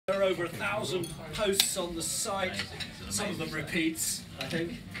over 1,000 posts on the site, some of them repeats, I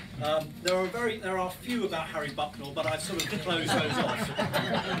think. There are few about Harry Bucknell, but I've sort of closed those off.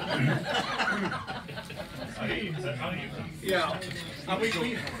 Yeah, and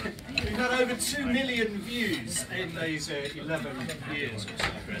we've had over 2 million views in these 11 years or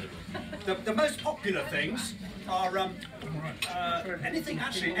so. The most popular things are anything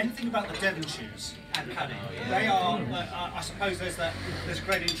about the Devonshires and Paddy. They are, I suppose, there's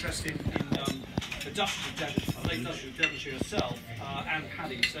great interest in the Duchess of Devonshire, the late Duchess of Devonshire herself, and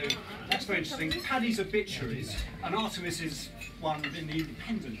Paddy. So that's very interesting. Paddy's obituaries, and Artemis's one in the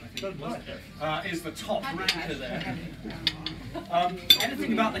Independent, I think it was, is the top ranker there.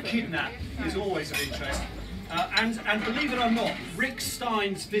 Anything about the kidnap is always of interest. And believe it or not, Rick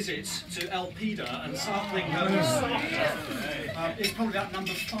Stein's visit to Elpida and sampling her Sawford is probably about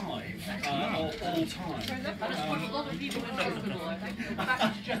number 5 all time.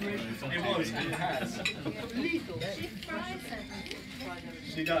 It was, it has.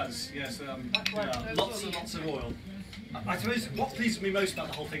 She does, yes. Yeah, lots and lots of oil. I suppose what pleases me most about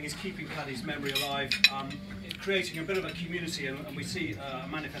the whole thing is keeping Paddy's memory alive, creating a bit of a community, and we see a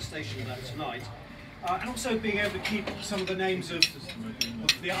manifestation of that tonight. And also being able to keep some of the names of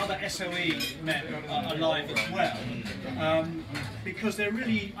the other SOE men alive as well. Because they're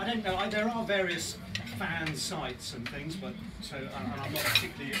really, I don't know, there are various fan sites and things, but and I'm not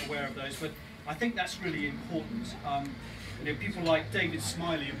particularly aware of those, but I think that's really important. You know, people like David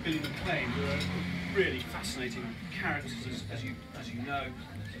Smiley and Billy McLean, who are really fascinating characters, as you know.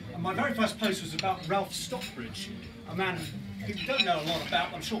 And my very first post was about Ralph Stockbridge, a man who you don't know a lot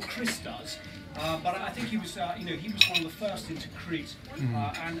about, I'm sure Chris does. But I think he was, you know, he was one of the first into Crete,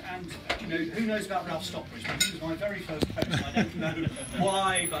 and you know, who knows about Ralph Stockbridge? But he was my very first post. I don't know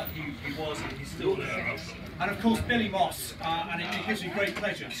why, but he was, and he's still there. And of course, Billy Moss, and it gives me great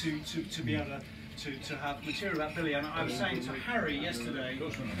pleasure to be able to have material about Billy. And I was saying to Harry yesterday,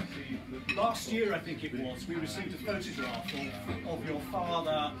 last year I think it was, we received a photograph of your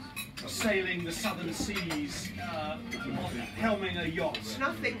father sailing the southern seas, helming a yacht.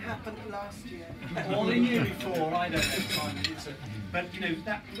 Nothing happened last year. Or the year before, I don't know. But you know,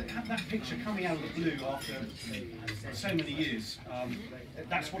 that picture coming out of the blue after so many years,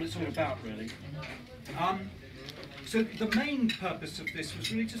 that's what it's all about, really. So the main purpose of this was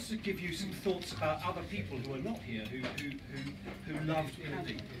really just to give you some thoughts about other people who are not here, who loved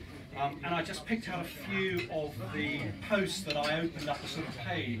Paddy. And I just picked out a few of the posts that I opened up a sort of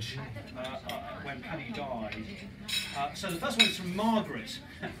page when Paddy died. So the first one is from Margaret.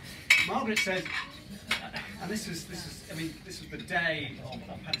 Margaret says, and this was the day of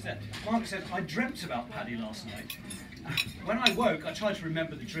Paddy's death. Margaret said, "I dreamt about Paddy last night. When I woke, I tried to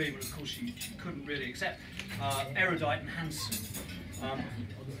remember the dream, and of course she couldn't really, except erudite and handsome.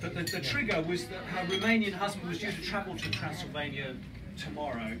 But the trigger was that her Romanian husband was due to travel to Transylvania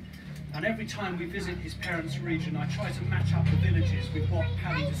tomorrow, and every time we visit his parents' region, I try to match up the villages with what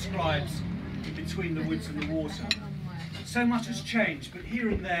Paddy describes in between the woods and the water. So much has changed, but here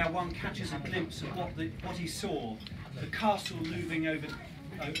and there one catches a glimpse of what he saw: the castle looming over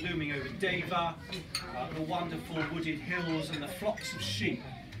Deva, the wonderful wooded hills, and the flocks of sheep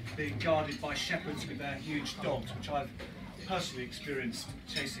being guarded by shepherds with their huge dogs, which I've personally experienced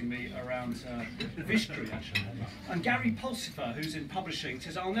chasing me around Vishkri, actually." And Gary Pulsifer, who's in publishing,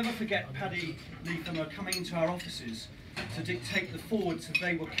 says, "I'll never forget Patrick Leigh Fermor coming into our offices to dictate the forwards of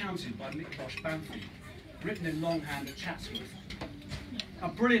They Were Counted by Miklos Banfi, written in longhand at Chatsworth. A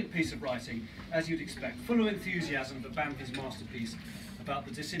brilliant piece of writing, as you'd expect, full of enthusiasm for Banfi's masterpiece about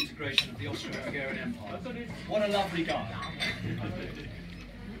the disintegration of the Austro-Hungarian Empire. What a lovely guy."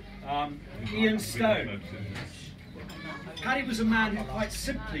 Ian Stone. "Paddy was a man who quite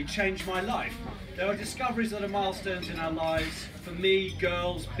simply changed my life. There are discoveries that are milestones in our lives. For me,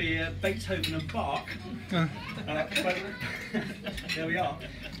 girls, beer, Beethoven and Bach. But there we are.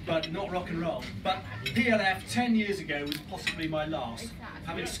 But not rock and roll. But PLF 10 years ago was possibly my last,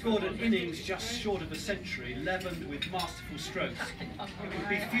 having scored an innings just short of a century, leavened with masterful strokes. It would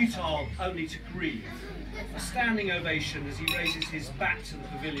be futile only to grieve. A standing ovation as he raises his back to the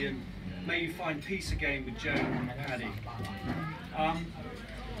pavilion. May you find peace again with Joan and Paddy."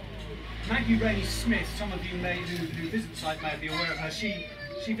 Maggie Rainey Smith, some of you who visit the site may be aware of her. She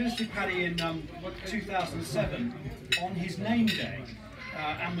visited Paddy in 2007 on his name day,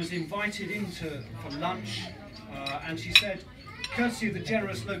 and was invited in for lunch, and she said, "Courtesy of the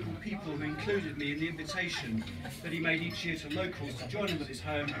generous local people who included me in the invitation that he made each year to locals to join him at his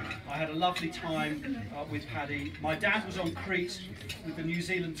home, I had a lovely time with Paddy. My dad was on Crete with the New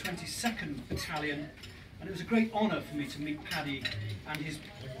Zealand 22nd Battalion, And it was a great honour for me to meet Paddy, and his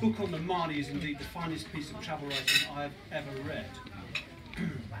book on the Marnie is indeed the finest piece of travel writing I have ever read.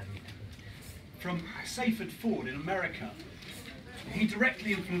 From Sawford Ford in America, he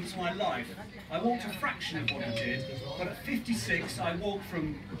directly influenced my life. I walked a fraction of what he did, but at 56 I walked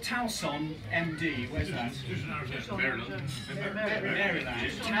from Towson, MD, where's that? Maryland.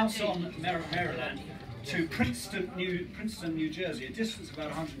 Towson, Maryland, to Princeton, New Jersey, a distance of about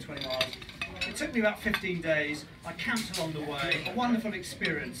 120 miles. It took me about 15 days. I camped along the way, a wonderful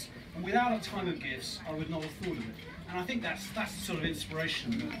experience, and without a time of gifts, I would not have thought of it. And I think that's the sort of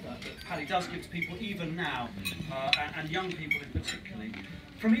inspiration that Paddy does give to people even now, and young people in particularly.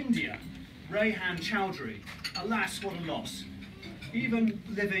 From India, Raihan Chowdhury, alas, what a loss. Even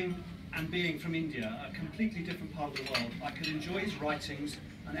living and being from India, a completely different part of the world, I could enjoy his writings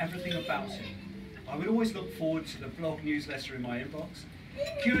and everything about him. I would always look forward to the blog newsletter in my inbox.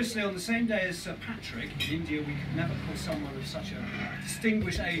 Curiously, on the same day as Sir Patrick, in India we could never call someone of such a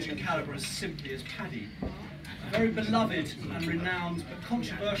distinguished age and calibre as simply as Paddy. A very beloved and renowned but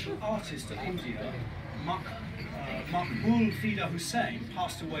controversial artist of India, Maqbool Fida Hussain,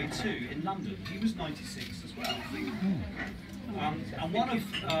 passed away too in London. He was 96 as well. And one of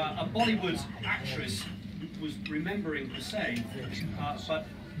a Bollywood actress was remembering Hussain, but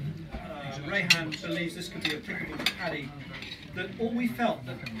Raihan believes this could be applicable to Paddy, that we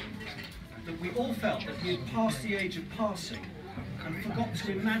all felt that he had passed the age of passing and forgot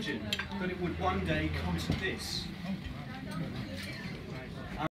to imagine that it would one day come to this.